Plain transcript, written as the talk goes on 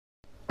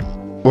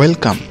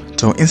Welcome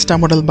to Insta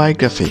Model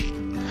Biography.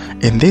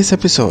 In this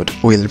episode,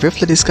 we'll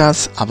briefly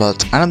discuss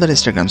about another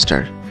Instagram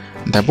star,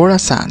 Deborah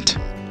Sant.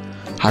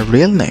 Her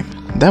real name,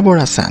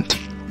 Deborah Sant.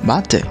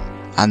 Birthday,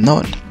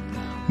 unknown.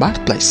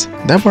 Birthplace,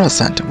 Deborah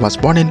Sant was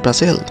born in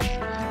Brazil.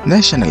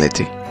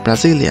 Nationality,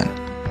 Brazilian.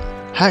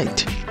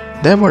 Height,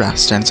 Deborah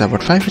stands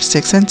about 5 feet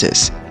 6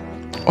 inches.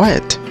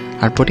 Weight,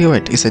 her body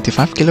weight is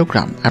 85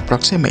 kg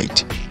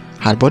approximate.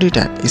 Her body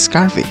type is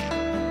curvy.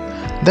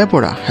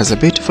 Deborah has a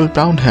beautiful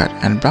brown hair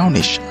and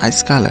brownish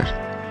eyes color.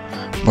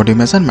 Body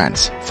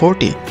measurements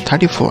 40,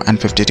 34 and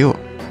 52.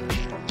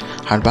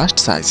 Her bust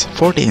size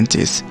 40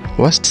 inches,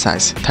 waist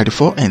size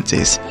 34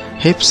 inches,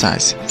 hip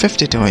size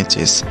 52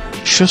 inches,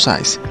 shoe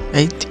size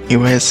 8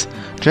 US,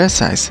 dress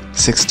size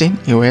 16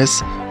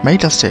 US,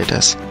 marital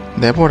status.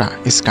 Deborah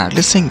is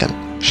currently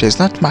single. She is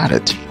not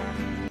married.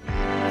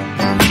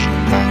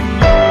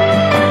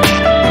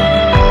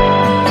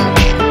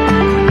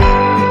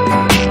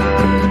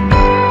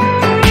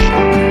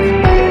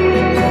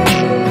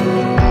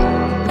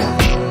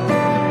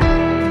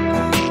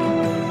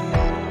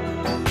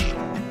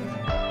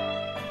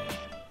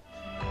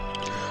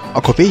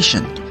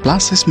 Occupation: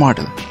 plus-size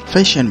model,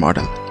 fashion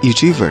model,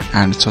 YouTuber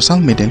and social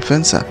media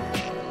influencer.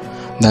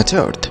 Net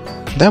worth: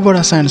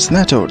 Deborah Sant's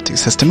net worth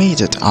is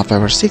estimated at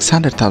over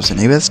 $600,000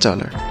 US.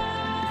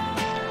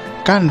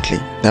 Currently,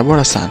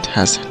 Deborah Sant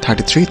has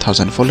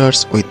 33,000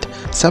 followers with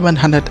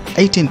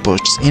 718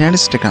 posts in her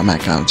Instagram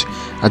account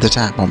at the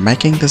time of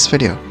making this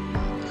video.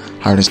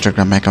 Her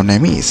Instagram account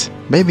name is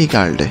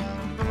babygirldeh.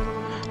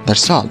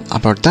 That's all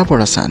about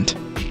Deborah Sant.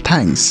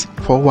 Thanks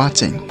for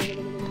watching.